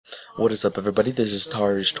What is up, everybody? This is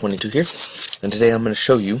Targe22 here, and today I'm going to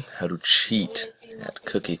show you how to cheat at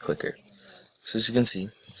Cookie Clicker. So as you can see,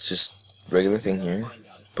 it's just a regular thing here.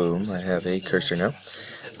 Boom, I have a cursor now.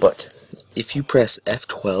 But if you press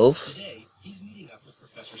F12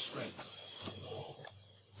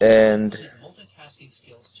 and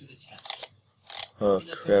oh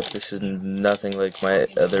crap, this is nothing like my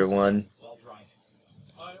other one.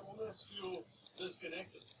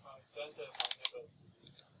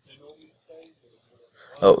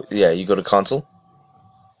 Oh, yeah, you go to console.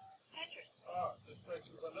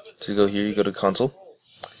 So you go here, you go to console.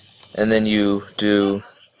 And then you do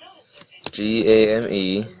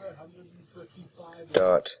GAME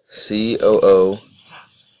dot COOKIE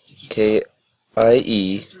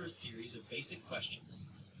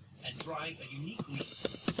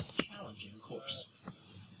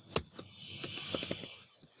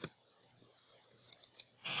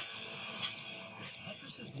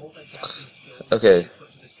Okay.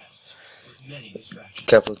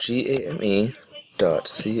 Capital GAME dot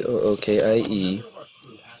COOKIE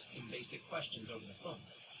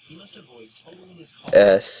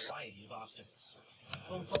S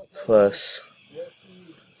plus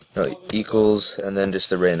equals and then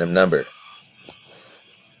just a random number.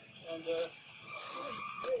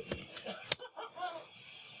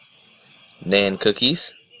 NAN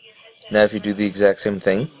cookies. Now if you do the exact same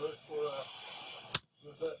thing,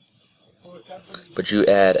 but you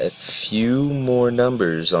add a few more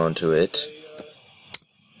numbers onto it,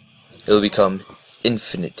 it'll become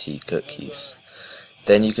infinity cookies.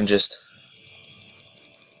 Then you can just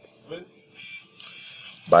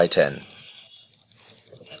buy 10.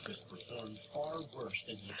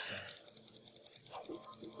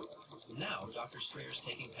 Now, Dr. Strayer's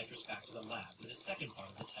taking Petrus back to the lab for the second part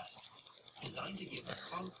of the test, designed to give a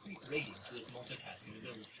concrete rating to his multitasking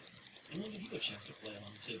ability. And we'll give you a chance to play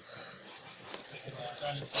along too.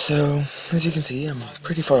 So, as you can see, I'm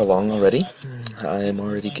pretty far along already. I'm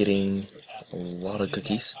already getting a lot of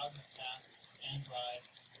cookies.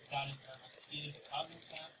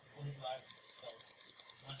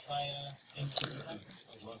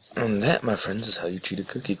 And that, my friends, is how you cheat a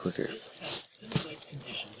cookie clicker.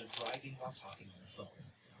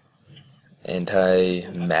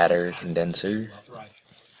 Anti-matter condenser.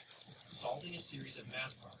 Solving a series of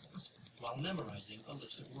math problems while memorizing a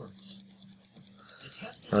list of words.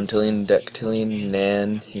 Nontillion, dectillion,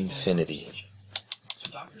 nan, infinity. So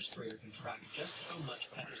Dr. Strayer can track just how much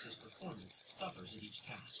Petrus's performance suffers at each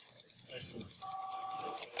task.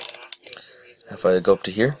 If I go up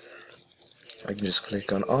to here, I can just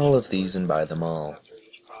click on all of these and buy them all.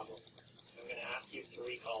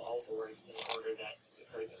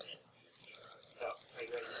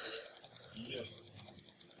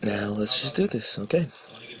 Now let's just do this, okay?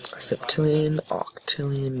 Septillion,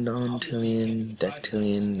 octillion, nontillion,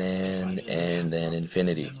 dectillion, nan, and then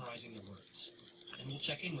infinity. And we'll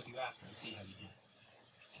check in with you after and see how you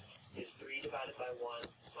did. Is 3 divided by 1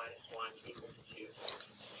 minus 1 equal to 2?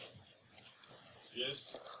 Yes.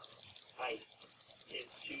 Height. Is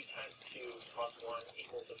 2 times 2 plus 1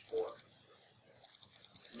 equal to 4?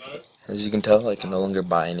 No. As you can tell, I can no longer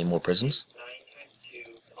buy any more prisms. 9 times 2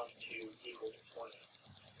 plus 2 equal to 20.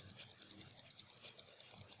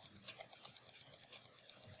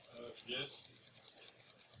 Yes.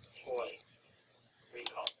 Toy.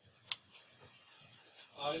 Recall.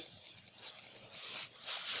 Ice.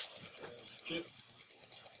 Skip.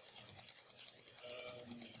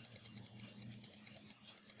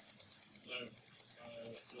 No.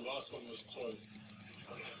 The last one was toy.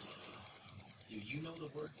 Do you know the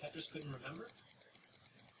word Petrus couldn't remember?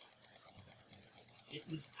 It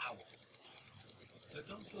was owl. But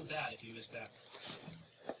don't feel bad if you missed that.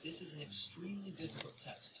 This is an extremely difficult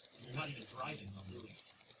test. You're not even driving while doing it.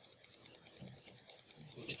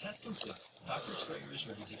 With the test complete, Dr. Strayer is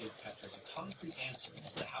ready to give Petrus a concrete answer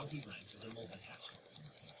as to how he ranks as a multitasker.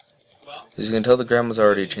 Well, As you can tell, the ground was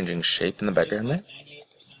already changing shape in the background there. 98%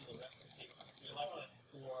 of the rest of the people realize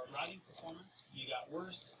that for writing performance, you got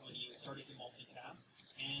worse when you started to multitask,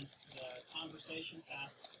 and the conversation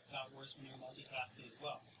task got worse when you were multitasking as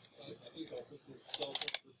well. I think I'll put myself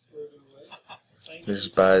a bit further away.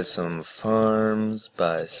 Just buy some farms,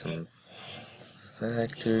 buy some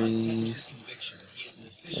factories,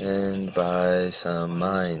 and buy some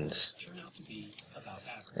mines.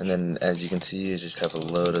 And then, as you can see, I just have a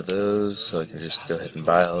load of those, so I can just go ahead and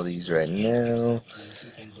buy all these right now.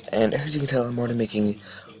 And as you can tell, I'm already making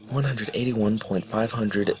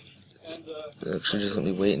 181.500. Actually, just let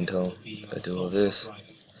me wait until I do all this.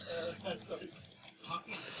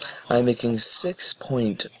 I'm making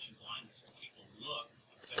 6.5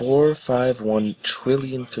 451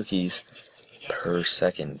 trillion cookies per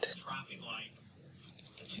second. Traffic light.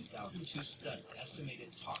 A 2002 study estimated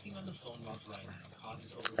talking on the phone while driving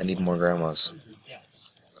causes over I need more grandmas. 100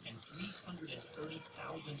 deaths and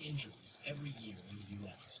 330,000 injuries every year in the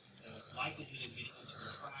U.S. The likelihood of getting into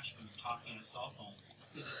a crash when you're talking on a cell phone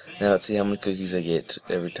is the same. Now let's see how many cookies I get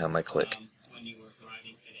every time I click. When you were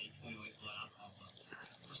driving at a 0.08 blood alcohol level.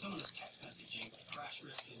 For someone that's text messaging, the crash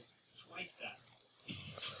risk is twice that.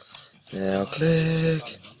 Now click.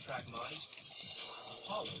 Track mind.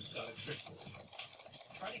 Apollo's got a trick for you.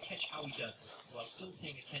 Try to catch how he does it while still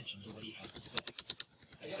paying attention to what he has to say.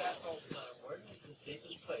 I get asked all the time, where is the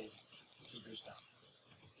safest place to keep your stuff?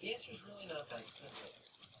 The answer is really not that simple.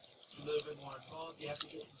 It's a little bit more involved. You have to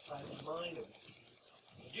get inside the mind of it.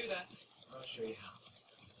 When you do that, I'll show you how.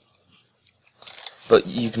 But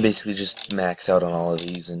you can basically just max out on all of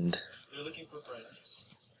these and They're looking for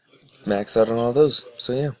friends. Looking for max out on all those.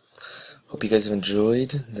 So yeah. Hope you guys have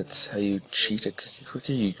enjoyed. That's how you cheat a cookie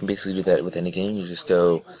clicker. You can basically do that with any game. You just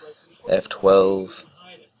go F12.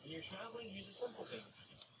 hide it. When you're traveling, use a simple thing.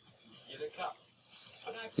 Get a cup.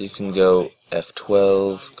 You can go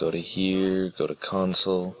F12, go to here, go to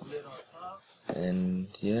console, Lid on top. and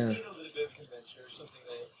yeah. Need a little bit of condenser, something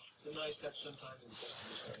that the nice touch sometimes is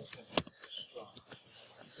just a straw.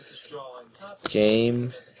 Put the straw on top.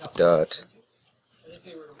 Game dot. And if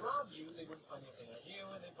they were to rob you, they wouldn't find anything on you,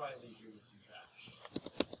 and they'd probably leave you with some trash.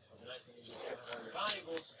 But the nice thing is you're gonna have your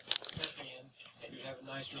valuables at the end, and you have a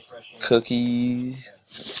nice, refreshing Cookie.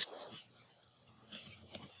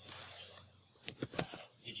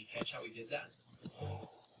 Did you catch how he did that?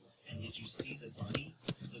 And did you see the bunny,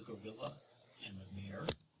 the gorilla, and the bear?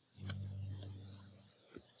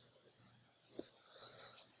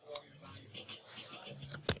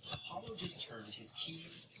 Apollo just turned his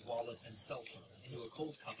keys, wallet, and cell phone into a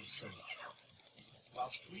cold cup of soda, while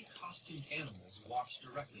 3 costumed animals walked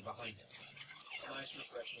directly behind him. nice,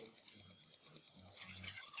 refreshing.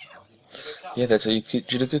 Yeah, that's how you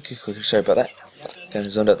do the cookie clicker. Sorry about that. Kind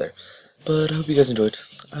of zoned out there. But I hope you guys enjoyed.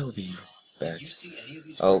 I will be back. Did you see any of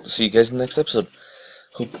these? I'll see you guys in the next episode.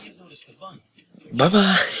 Hope. You didn't notice the bunny. Bye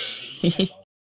bye.